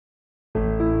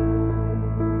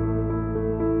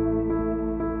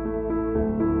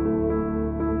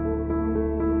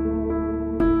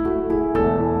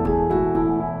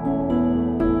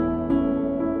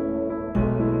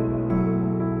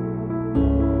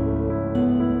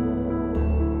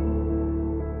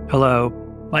Hello,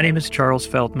 my name is Charles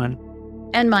Feldman.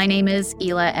 And my name is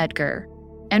Ela Edgar,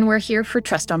 and we're here for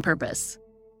Trust on Purpose.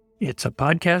 It's a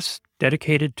podcast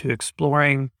dedicated to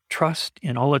exploring trust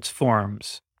in all its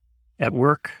forms, at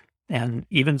work and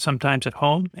even sometimes at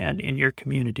home and in your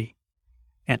community.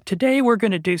 And today we're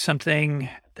going to do something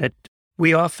that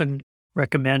we often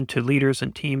recommend to leaders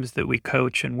and teams that we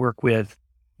coach and work with,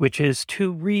 which is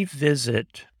to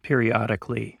revisit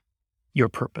periodically your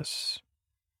purpose.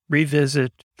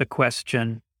 Revisit the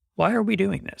question, why are we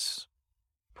doing this?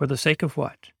 For the sake of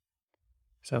what?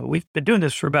 So we've been doing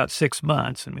this for about 6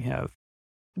 months, and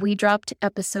We dropped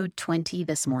episode 20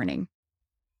 this morning.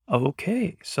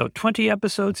 Okay, so 20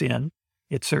 episodes in,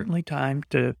 it's certainly time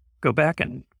to go back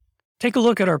and take a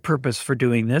look at our purpose for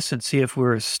doing this and see if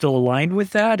we're still aligned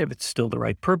with that, if it's still the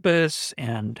right purpose,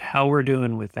 and how we're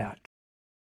doing with that.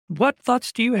 What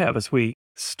thoughts do you have as we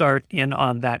start in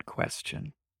on that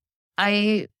question?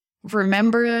 I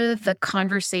remember the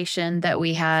conversation that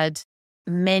we had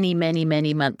many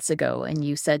months ago, and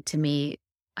you said to me,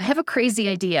 I have a crazy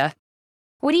idea.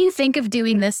 What do you think of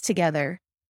doing this together?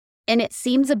 And it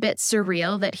seems a bit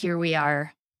surreal that here we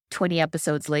are 20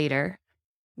 episodes later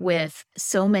with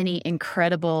so many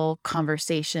incredible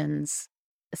conversations,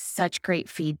 such great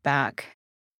feedback.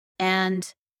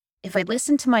 And if I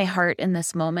listen to my heart in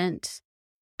this moment,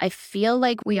 I feel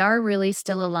like we are really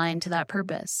still aligned to that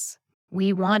purpose.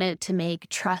 We wanted to make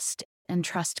trust and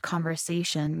trust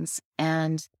conversations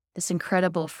and this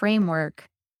incredible framework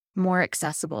more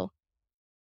accessible.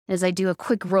 As I do a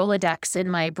quick Rolodex in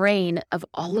my brain of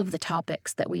all of the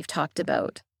topics that we've talked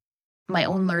about, my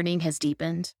own learning has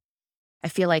deepened. I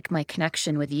feel like my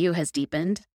connection with you has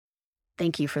deepened.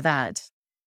 Thank you for that.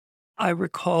 I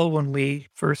recall when we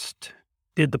first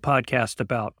did the podcast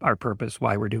about our purpose,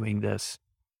 why we're doing this.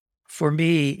 For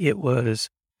me, it was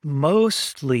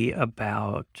mostly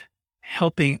about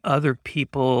helping other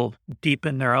people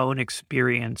deepen their own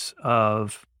experience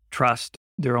of trust,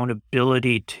 their own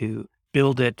ability to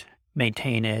build it,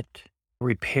 maintain it,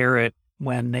 repair it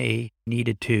when they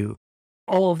needed to.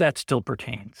 All of that still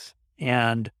pertains.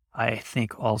 And I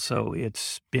think also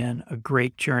it's been a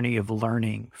great journey of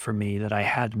learning for me that I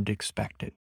hadn't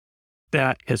expected.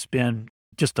 That has been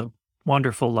just a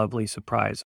wonderful, lovely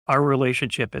surprise. Our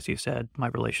relationship, as you said, my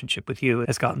relationship with you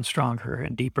has gotten stronger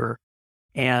and deeper.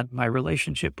 And my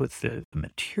relationship with the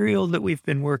material that we've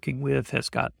been working with has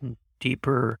gotten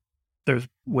deeper. There's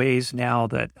ways now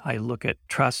that I look at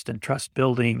trust and trust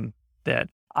building that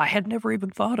I had never even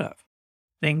thought of.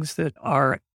 Things that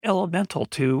are elemental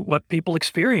to what people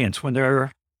experience when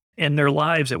they're in their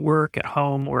lives at work, at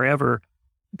home, wherever,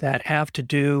 that have to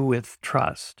do with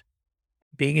trust.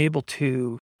 Being able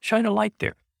to shine a light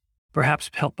there, perhaps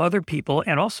help other people,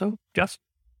 and also just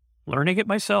learning it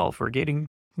myself or getting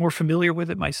more familiar with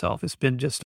it myself has been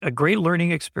just a great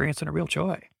learning experience and a real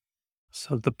joy.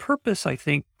 So the purpose, I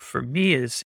think, for me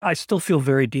is I still feel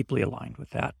very deeply aligned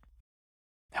with that,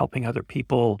 helping other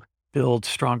people build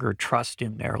stronger trust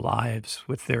in their lives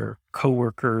with their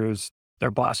coworkers,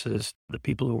 their bosses, the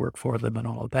people who work for them, and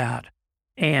all of that.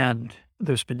 And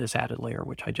there's been this added layer,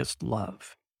 which I just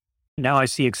love. Now I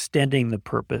see extending the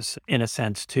purpose, in a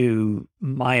sense, to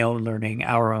my own learning,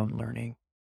 our own learning.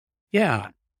 Yeah.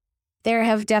 There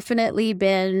have definitely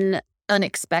been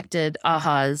unexpected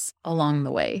ahas along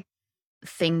the way.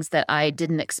 Things that I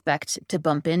didn't expect to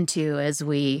bump into as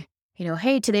we,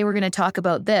 hey, today we're going to talk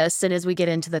about this. And as we get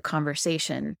into the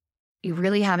conversation, you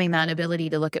really having that ability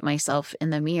to look at myself in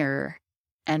the mirror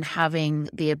and having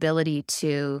the ability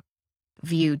to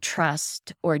view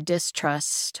trust or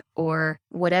distrust or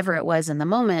whatever it was in the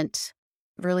moment,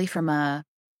 really from a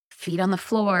feet on the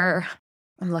floor.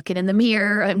 I'm looking in the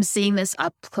mirror. I'm seeing this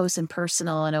up close and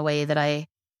personal in a way that I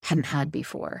hadn't had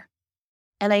before.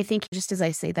 And I think just as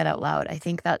I say that out loud, I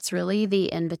think that's really the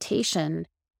invitation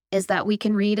is that we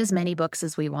can read as many books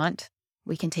as we want.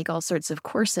 We can take all sorts of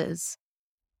courses.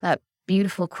 That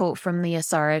beautiful quote from the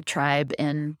Asara tribe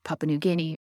in Papua New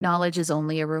Guinea, knowledge is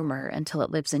only a rumor until it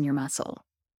lives in your muscle.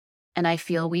 And I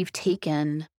feel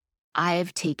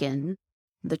I've taken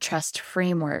the trust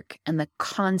framework and the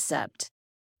concept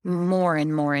more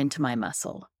and more into my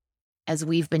muscle as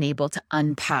we've been able to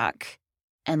unpack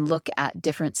and look at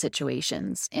different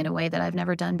situations in a way that I've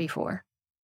never done before.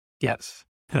 Yes,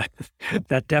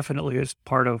 that definitely is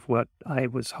part of what I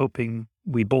was hoping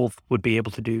we both would be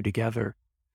able to do together.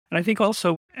 And I think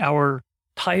also our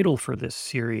title for this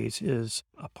series is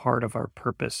a part of our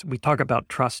purpose. We talk about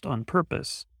trust on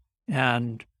purpose.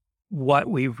 And what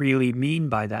we really mean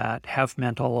by that, have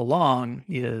meant all along,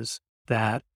 is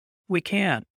that we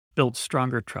can build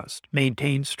stronger trust,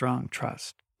 maintain strong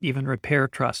trust, even repair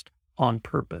trust on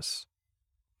purpose.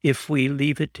 If we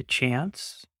leave it to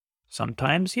chance,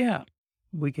 sometimes, yeah,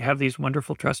 we have these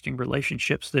wonderful trusting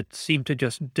relationships that seem to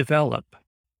just develop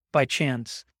by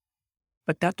chance.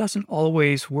 But that doesn't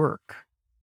always work.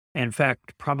 In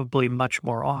fact, probably much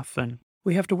more often,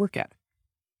 we have to work at it.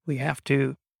 We have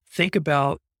to think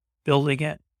about building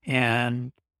it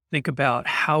and think about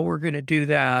how we're going to do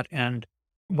that and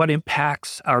what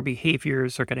impacts our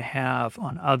behaviors are going to have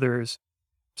on others.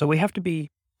 So we have to be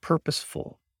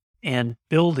purposeful and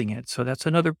building it. So that's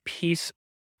another piece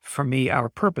for me. Our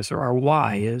purpose or our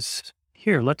why is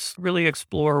here. Let's really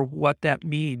explore what that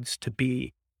means to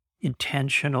be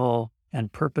intentional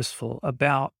and purposeful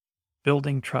about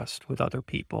building trust with other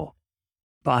people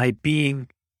by being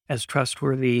as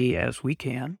trustworthy as we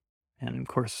can. And of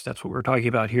course, that's what we're talking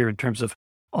about here in terms of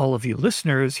all of you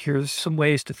listeners. Here's some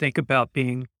ways to think about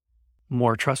being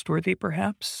more trustworthy,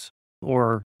 perhaps,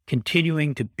 or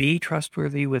continuing to be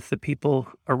trustworthy with the people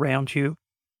around you,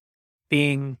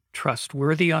 being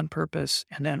trustworthy on purpose,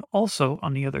 and then also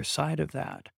on the other side of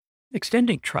that,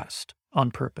 extending trust on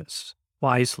purpose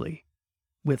wisely,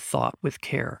 with thought, with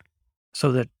care,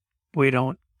 so that we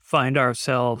don't find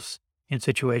ourselves in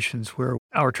situations where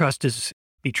our trust is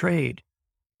betrayed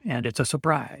and it's a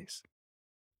surprise.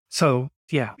 So,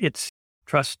 yeah, it's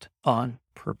trust on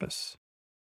purpose.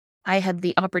 I had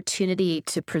the opportunity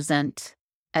to present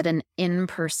at an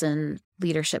in-person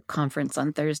leadership conference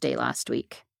on Thursday last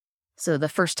week. So the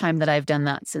first time that I've done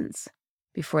that since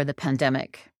before the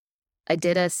pandemic. I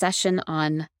did a session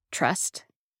on trust.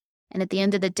 And at the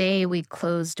end of the day, we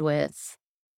closed with,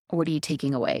 what are you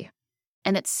taking away?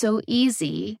 And it's so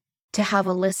easy to have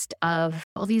a list of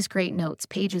all these great notes,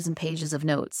 pages and pages of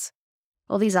notes,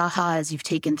 all these ahas you've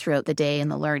taken throughout the day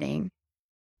and the learning.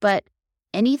 But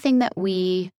anything that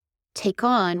we take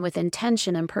on with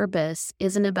intention and purpose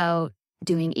isn't about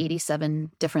doing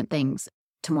 87 different things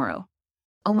tomorrow.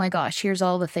 Oh my gosh, here's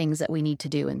all the things that we need to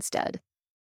do instead.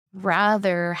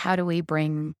 Rather, how do we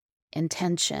bring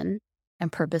intention and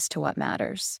purpose to what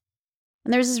matters?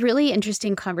 And there's this really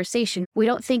interesting conversation. We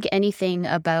don't think anything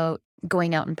about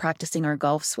going out and practicing our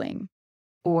golf swing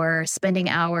or spending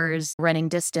hours running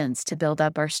distance to build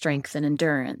up our strength and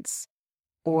endurance,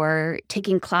 or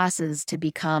taking classes to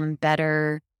become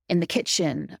better in the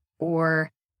kitchen,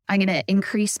 or I'm going to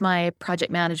increase my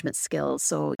project management skills,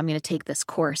 so I'm going to take this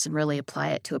course and really apply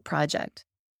it to a project.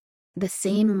 The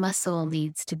same muscle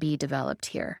needs to be developed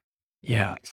here.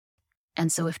 Yeah.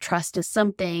 And so if trust is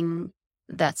something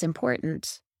that's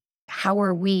important, how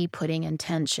are we putting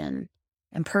intention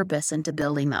and purpose into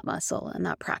building that muscle and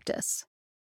that practice?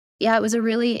 Yeah, it was a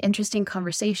really interesting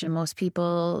conversation. Most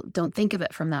people don't think of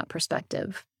it from that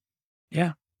perspective.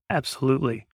 Yeah,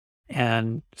 absolutely.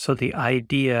 And so the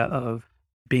idea of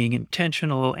being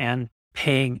intentional and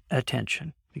paying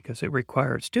attention, because it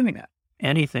requires doing that.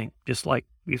 Anything, just like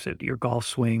you said, your golf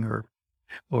swing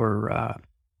or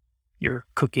your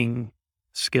cooking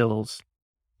skills,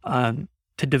 to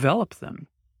develop them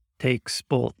takes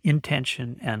both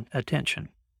intention and attention.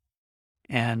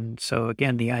 And so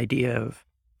again, the idea of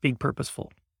being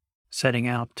purposeful, setting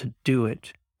out to do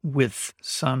it with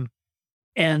some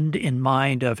end in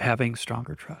mind of having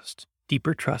stronger trust,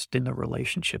 deeper trust in the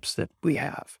relationships that we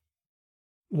have.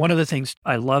 One of the things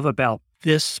I love about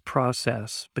this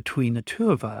process between the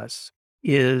two of us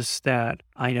is that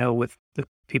I know with the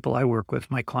people I work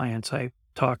with, my clients, I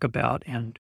talk about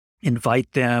and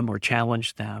invite them or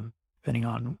challenge them, depending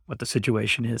on what the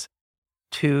situation is,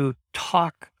 to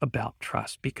talk about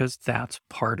trust, because that's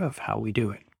part of how we do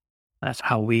it. That's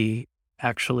how we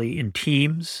actually in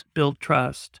teams build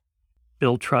trust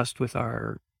with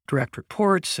our direct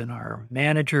reports and our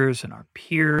managers and our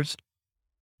peers.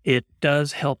 It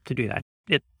does help to do that.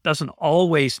 It doesn't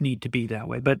always need to be that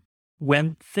way, but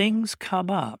when things come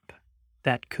up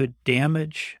that could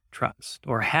damage trust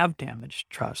or have damaged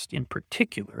trust in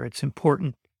particular, it's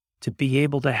important to be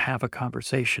able to have a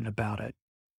conversation about it.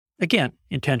 Again,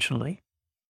 intentionally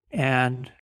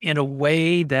and in a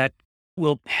way that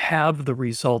will have the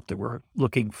result that we're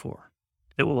looking for,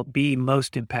 that will be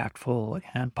most impactful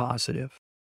and positive.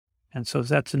 And so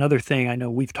that's another thing I know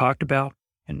we've talked about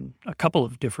in a couple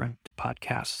of different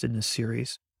podcasts in this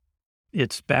series.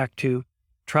 It's back to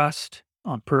trust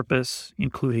on purpose,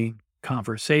 including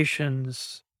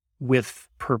conversations with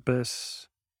purpose,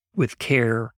 with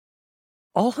care.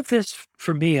 All of this,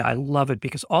 for me, I love it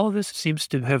because all of this seems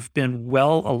to have been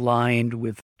well aligned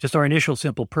with just our initial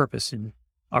simple purpose and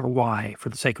our why, for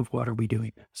the sake of what are we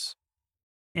doing this?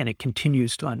 And it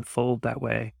continues to unfold that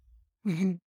way.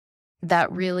 Mm-hmm.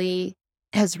 That really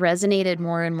has resonated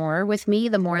more and more with me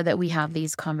the more that we have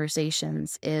these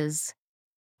conversations is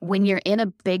when you're in a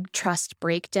big trust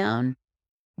breakdown,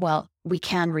 well, we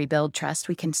can rebuild trust.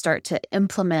 We can start to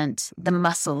implement the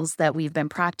muscles that we've been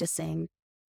practicing.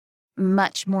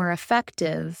 Much more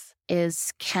effective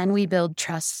is, can we build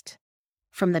trust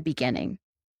from the beginning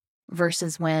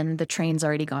versus when the train's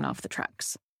already gone off the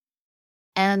tracks?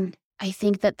 And I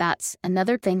think that that's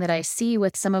another thing that I see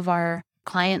with some of our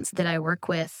clients that I work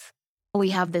with. We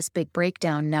have this big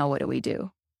breakdown. Now, what do we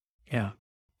do? Yeah.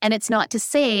 And it's not to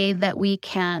say that we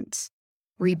can't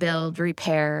rebuild,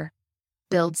 repair,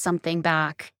 build something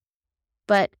back.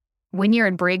 But when you're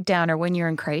in breakdown or when you're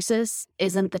in crisis,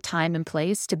 isn't the time and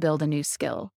place to build a new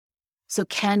skill. So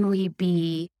can we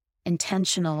be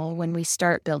intentional when we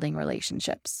start building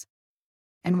relationships?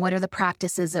 And what are the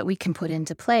practices that we can put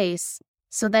into place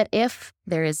so that if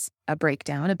there is a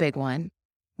breakdown, a big one,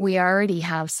 we already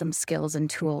have some skills and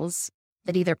tools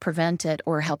that either prevent it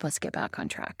or help us get back on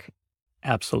track?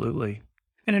 Absolutely.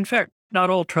 And in fact, not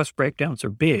all trust breakdowns are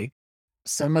big.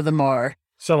 Some of them are.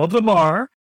 Some of them are.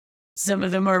 Some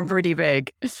of them are pretty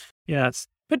big. Yes.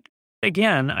 But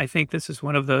again, I think this is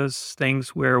one of those things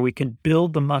where we can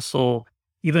build the muscle,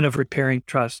 even of repairing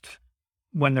trust,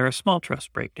 when there are small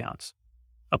trust breakdowns.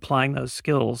 Applying those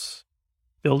skills,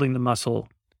 building the muscle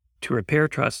to repair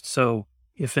trust. So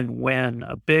if and when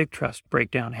a big trust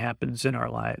breakdown happens in our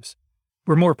lives,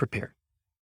 we're more prepared.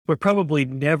 We're probably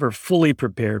never fully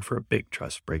prepared for a big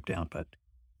trust breakdown, but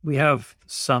we have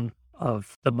some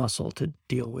of the muscle to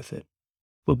deal with it.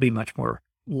 We'll be much more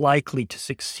likely to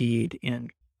succeed in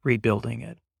rebuilding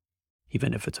it,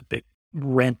 even if it's a big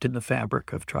rent in the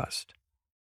fabric of trust,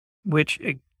 which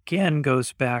again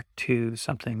goes back to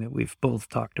something that we've both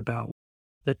talked about,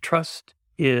 that trust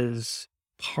is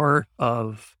part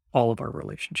of all of our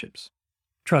relationships,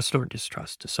 trust or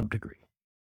distrust to some degree.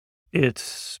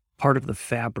 It's part of the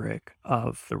fabric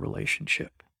of the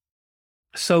relationship.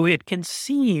 So it can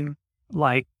seem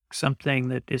like something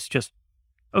that is just,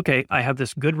 okay, I have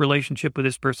this good relationship with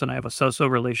this person. I have a so-so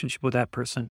relationship with that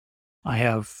person. I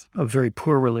have a very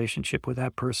poor relationship with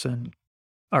that person.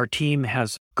 Our team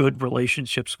has good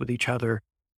relationships with each other.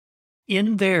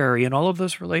 In all of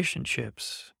those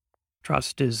relationships,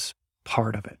 trust is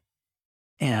part of it.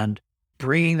 And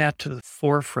bringing that to the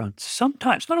forefront,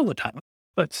 sometimes, not all the time,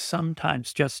 but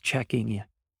sometimes just checking in,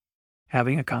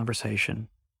 having a conversation.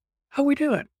 How are we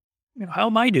doing? How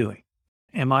am I doing?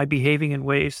 Am I behaving in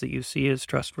ways that you see as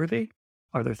trustworthy?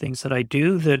 Are there things that I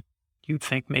do that you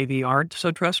think maybe aren't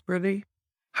so trustworthy?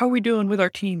 How are we doing with our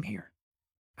team here?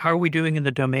 How are we doing in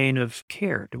the domain of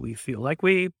care? Do we feel like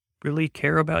we really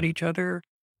care about each other,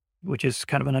 which is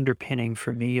kind of an underpinning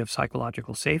for me of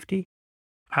psychological safety?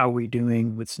 How are we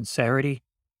doing with sincerity?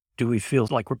 Do we feel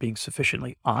like we're being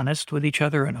sufficiently honest with each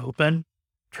other and open,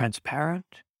 transparent?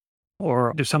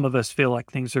 Or do some of us feel like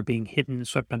things are being hidden,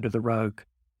 swept under the rug,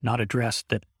 not addressed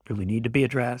that really need to be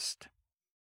addressed?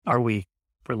 Are we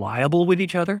reliable with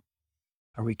each other?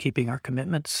 Are we keeping our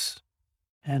commitments?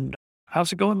 And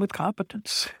how's it going with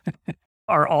competence?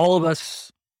 Are all of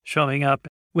us showing up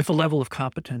with the level of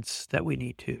competence that we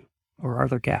need to? Or are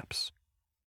there gaps?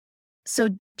 So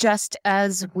just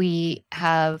as we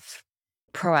have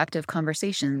proactive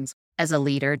conversations as a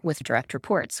leader with direct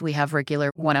reports, we have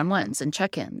regular one-on-ones and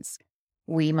check-ins.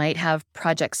 We might have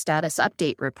project status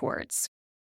update reports.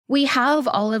 We have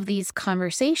all of these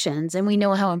conversations and we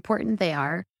know how important they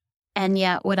are. And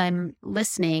yet what I'm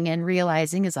listening and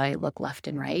realizing as I look left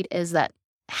and right is that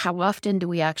how often do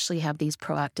we actually have these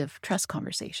proactive trust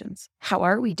conversations? How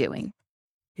are we doing?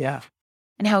 Yeah.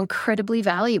 And how incredibly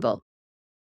valuable.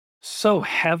 So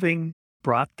having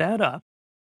brought that up,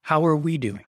 how are we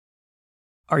doing?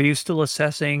 Are you still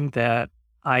assessing that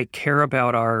I care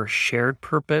about our shared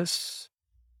purpose,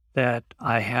 that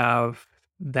I have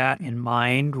that in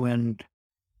mind when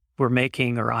we're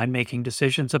making or I'm making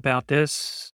decisions about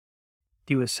this?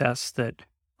 Do you assess that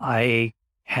I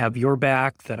have your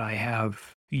back, that I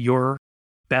have your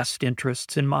best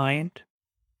interests in mind?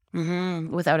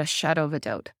 Mm-hmm. Without a shadow of a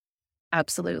doubt.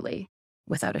 Absolutely.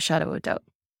 Without a shadow of a doubt.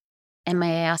 And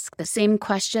may I ask the same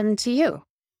question to you?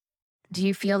 Do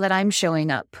you feel that I'm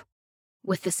showing up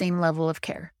with the same level of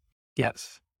care?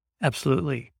 Yes,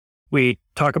 absolutely. We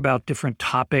talk about different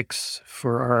topics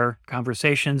for our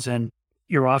conversations, and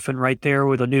you're often right there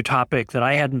with a new topic that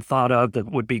I hadn't thought of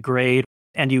that would be great.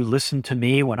 And you listen to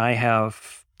me when I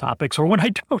have topics or when I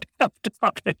don't have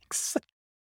topics.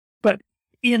 But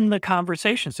in the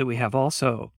conversations that we have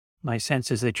also, my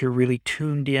sense is that you're really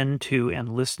tuned into and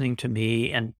listening to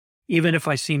me. And even if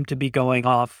I seem to be going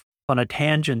off on a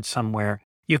tangent somewhere,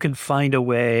 you can find a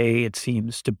way, it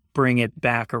seems, to bring it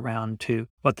back around to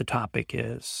what the topic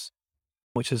is,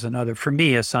 which is another, for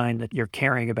me, a sign that you're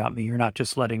caring about me. You're not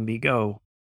just letting me go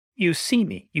you see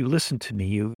me, you listen to me,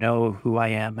 you know who I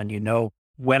am, and you know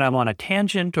when I'm on a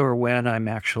tangent or when I'm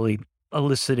actually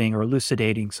eliciting or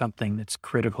elucidating something that's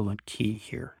critical and key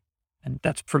here. And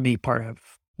that's for me part of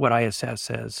what I assess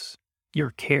as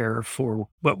your care for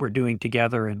what we're doing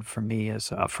together and for me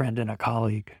as a friend and a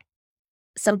colleague.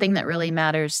 Something that really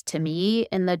matters to me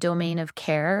in the domain of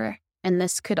care, and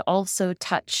this could also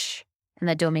touch in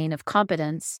the domain of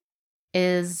competence,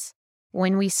 is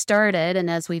when we started and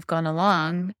as we've gone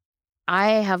along, I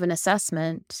have an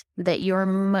assessment that you're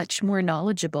much more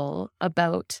knowledgeable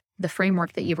about the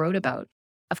framework that you wrote about.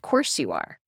 Of course you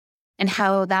are. And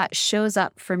how that shows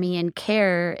up for me in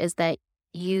care is that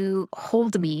you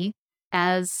hold me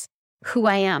as who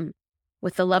I am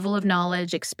with the level of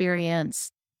knowledge,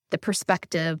 experience, the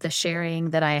perspective, the sharing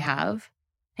that I have.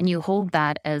 And you hold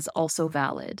that as also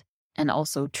valid and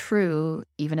also true,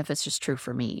 even if it's just true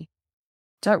for me.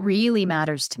 So it really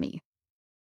matters to me.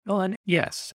 Well, and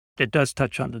yes, it does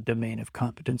touch on the domain of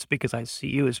competence because I see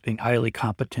you as being highly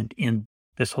competent in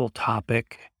this whole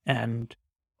topic and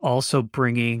also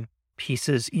bringing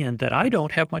pieces in that I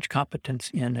don't have much competence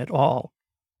in at all.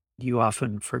 You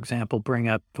often, for example, bring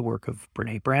up the work of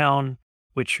Brené Brown,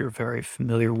 which you're very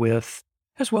familiar with,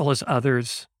 as well as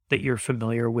others that you're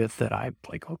familiar with that I'm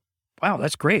like, oh, wow,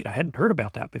 that's great. I hadn't heard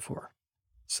about that before.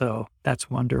 So that's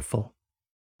wonderful.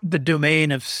 The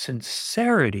domain of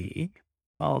sincerity,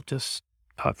 I'll just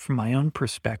talk from my own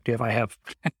perspective. I have,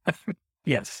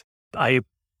 yes, I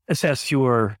assess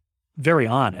you're very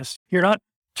honest. You're not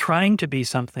trying to be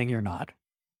something you're not.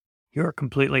 You're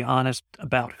completely honest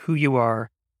about who you are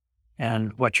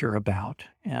and what you're about.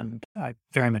 And I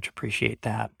very much appreciate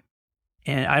that.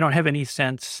 And I don't have any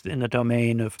sense in the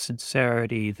domain of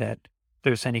sincerity that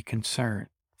there's any concern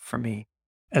for me,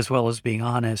 as well as being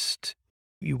honest.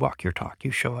 You walk your talk,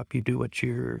 you show up, you do what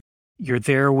you're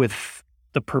there with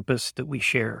the purpose that we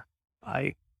share.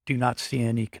 I do not see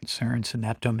any concerns in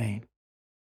that domain.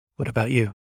 What about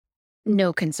you?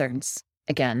 No concerns.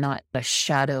 Again, not a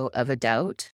shadow of a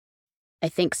doubt. I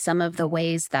think some of the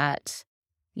ways that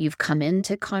you've come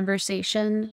into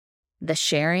conversation, the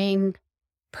sharing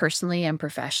personally and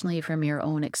professionally from your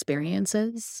own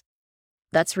experiences,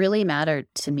 that's really mattered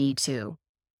to me too,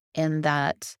 in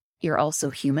that you're also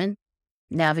human,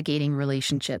 navigating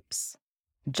relationships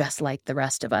just like the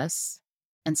rest of us.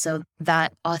 And so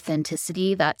that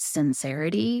authenticity, that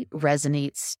sincerity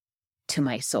resonates to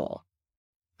my soul.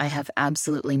 I have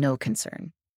absolutely no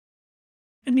concern.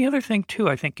 And the other thing too,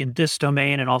 I think in this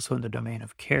domain and also in the domain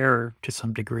of care to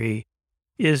some degree,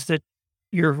 is that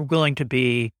you're willing to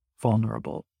be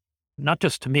vulnerable, not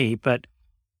just to me, but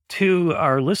to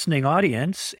our listening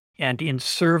audience and in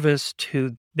service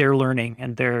to their learning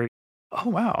and their, oh,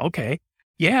 wow, okay.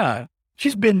 Yeah,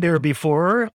 she's been there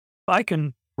before. I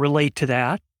can relate to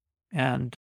that.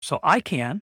 And so I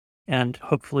can, and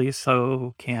hopefully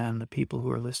so can the people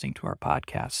who are listening to our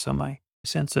podcast. So my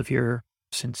sense of your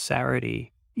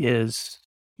sincerity is,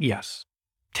 yes,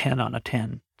 10 on a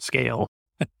 10 scale.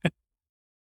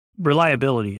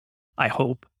 Reliability, I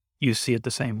hope you see it the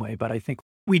same way, but I think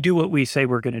we do what we say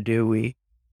we're going to do. We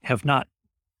have not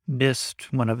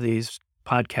missed one of these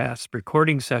podcast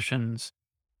recording sessions.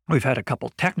 We've had a couple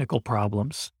technical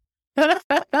problems.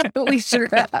 We sure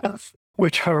have.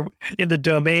 Which are in the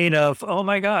domain of, oh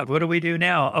my God, what do we do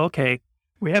now? Okay,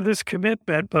 we have this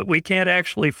commitment, but we can't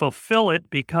actually fulfill it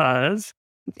because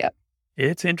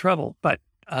it's in trouble. But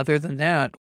other than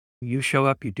that, you show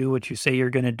up, you do what you say you're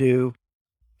going to do.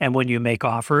 And when you make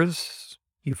offers,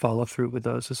 you follow through with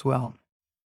those as well.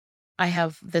 I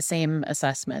have the same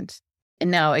assessment. And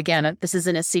now, again, this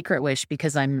isn't a secret wish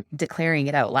because I'm declaring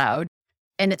it out loud.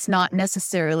 And it's not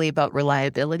necessarily about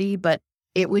reliability, but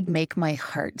it would make my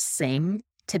heart sing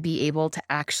to be able to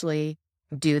actually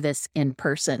do this in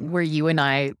person where you and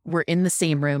I were in the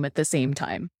same room at the same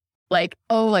time. Like,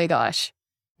 oh my gosh.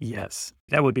 Yes,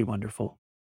 that would be wonderful.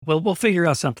 Well, we'll figure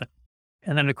out something.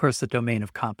 And then, of course, the domain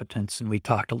of competence. And we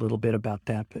talked a little bit about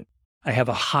that, but I have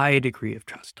a high degree of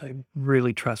trust. I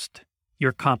really trust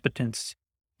your competence,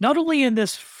 not only in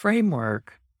this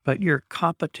framework, but your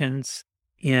competence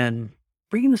in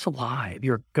bringing this alive,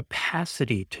 your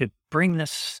capacity to bring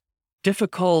this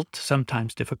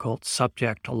sometimes difficult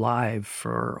subject alive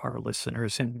for our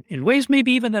listeners in ways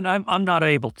maybe even that I'm not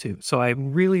able to. So I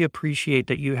really appreciate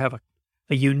that you have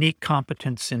a unique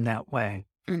competence in that way,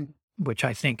 which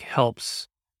I think helps,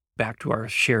 back to our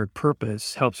shared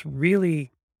purpose, helps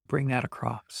really bring that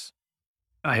across.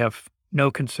 I have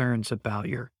no concerns about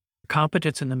your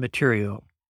competence in the material.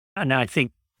 And I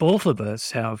think both of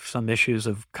us have some issues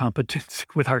of competence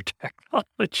with our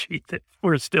technology that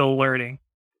we're still learning.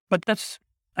 But that's,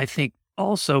 I think,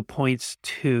 also points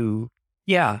to,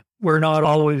 yeah, we're not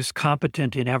always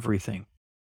competent in everything.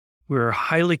 We're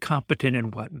highly competent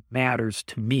in what matters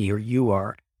to me, or you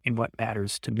are in what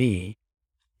matters to me.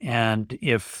 And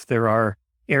if there are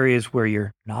areas where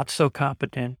you're not so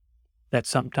competent that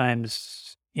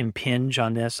sometimes impinge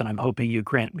on this, and I'm hoping you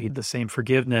grant me the same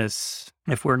forgiveness,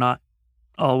 if we're not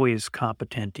always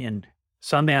competent in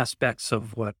some aspects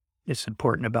of what is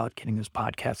important about getting this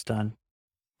podcast done,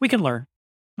 we can learn,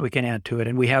 we can add to it.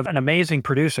 And we have an amazing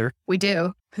producer. We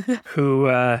do. Who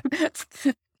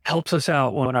helps us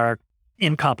out when our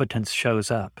incompetence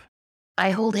shows up. I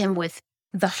hold him with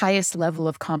the highest level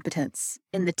of competence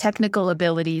in the technical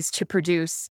abilities to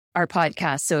produce our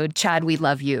podcast. So Chad, we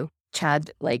love you.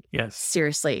 Chad, yes.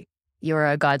 Seriously, you're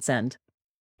a godsend.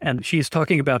 And she's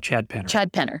talking about Chad Penner.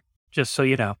 Chad Penner. Just so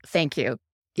you know. Thank you.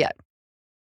 Yeah.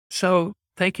 So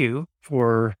thank you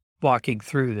for walking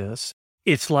through this.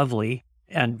 It's lovely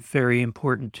and very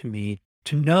important to me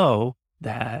to know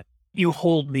that you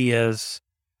hold me as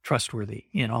trustworthy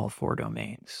in all 4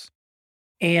 domains.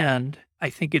 And I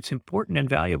think it's important and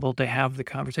valuable to have the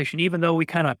conversation, even though we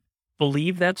kind of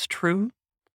believe that's true.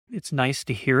 It's nice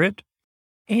to hear it.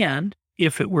 And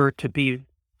if it were to be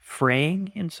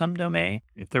fraying in some domain,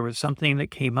 if there was something that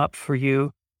came up for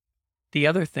you, the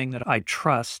other thing that I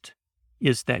trust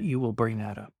is that you will bring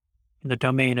that up. In the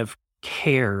domain of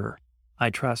care, I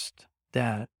trust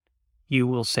that you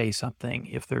will say something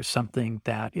if there's something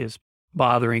that is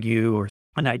bothering you or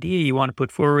an idea you want to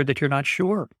put forward that you're not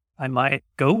sure I might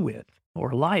go with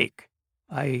or like.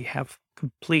 I have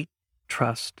complete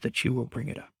trust that you will bring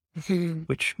it up,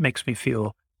 which makes me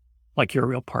feel like you're a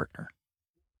real partner.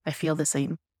 I feel the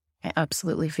same. I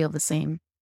absolutely feel the same.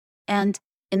 And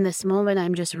in this moment,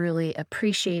 I'm just really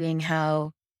appreciating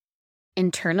how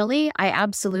internally I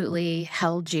absolutely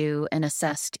held you and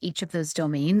assessed each of those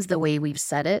domains the way we've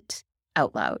said it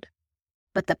out loud.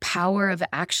 But the power of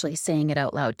actually saying it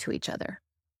out loud to each other.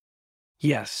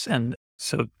 Yes. And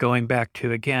so going back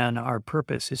to, again, our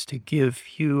purpose is to give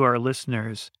you, our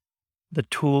listeners, the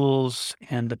tools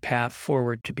and the path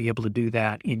forward to be able to do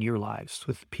that in your lives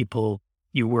with people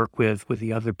you work with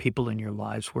the other people in your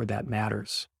lives where that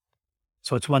matters.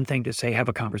 So it's one thing to say, have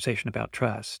a conversation about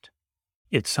trust.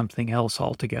 It's something else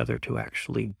altogether to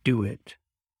actually do it,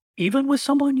 even with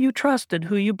someone you trust and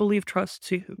who you believe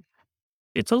trusts you.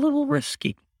 It's a little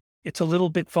risky. It's a little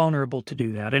bit vulnerable to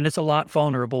do that. And it's a lot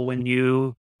vulnerable when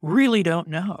you really don't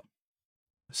know.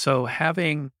 So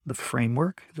having the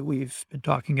framework that we've been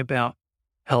talking about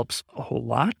helps a whole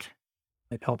lot.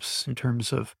 It helps in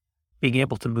terms of being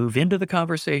able to move into the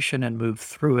conversation and move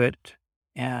through it.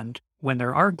 And when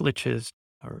there are glitches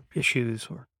or issues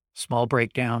or small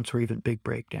breakdowns or even big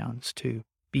breakdowns, to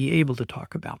be able to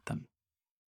talk about them.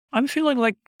 I'm feeling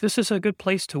like this is a good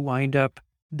place to wind up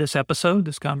this episode,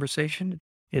 this conversation.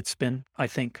 It's been, I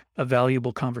think, a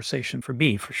valuable conversation for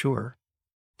me, for sure,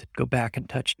 to go back and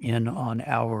touch in on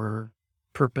our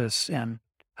purpose and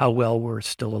how well we're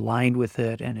still aligned with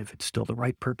it, and if it's still the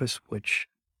right purpose, which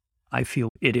I feel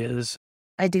it is.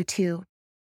 I do too.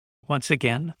 Once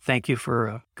again, thank you for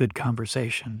a good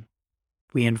conversation.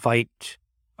 We invite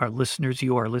our listeners,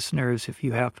 you, our listeners, if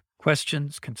you have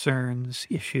questions, concerns,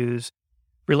 issues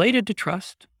related to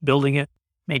trust, building it,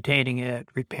 maintaining it,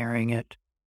 repairing it,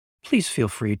 please feel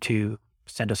free to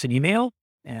send us an email,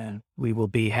 and we will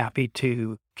be happy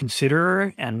to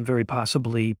consider and very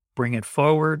possibly bring it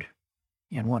forward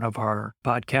in one of our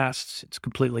podcasts. It's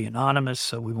completely anonymous,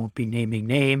 so we won't be naming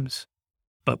names.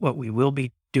 But what we will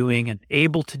be doing and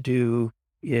able to do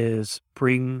is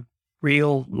bring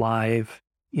real, live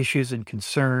issues and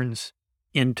concerns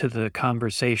into the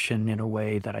conversation in a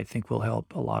way that I think will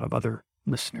help a lot of other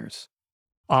listeners.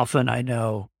 Often I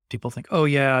know people think, oh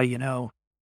yeah,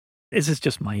 this is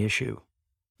just my issue.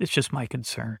 It's just my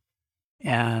concern.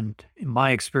 And in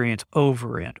my experience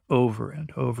over and over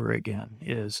and over again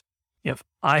is if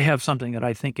I have something that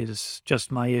I think is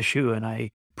just my issue and I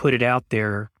put it out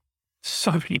there,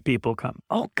 so many people come,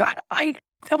 oh God,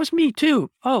 that was me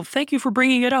too. Oh, thank you for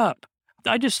bringing it up.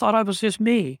 I just thought I was just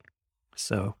me.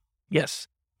 So yes,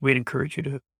 we'd encourage you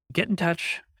to get in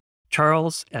touch.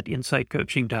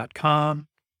 Charles@insightcoaching.com.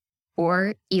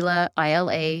 Or Ila,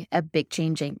 ILA, at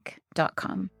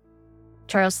bigchangeinc.com.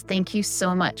 Charles, thank you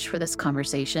so much for this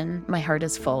conversation. My heart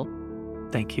is full.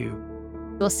 Thank you.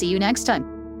 We'll see you next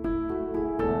time.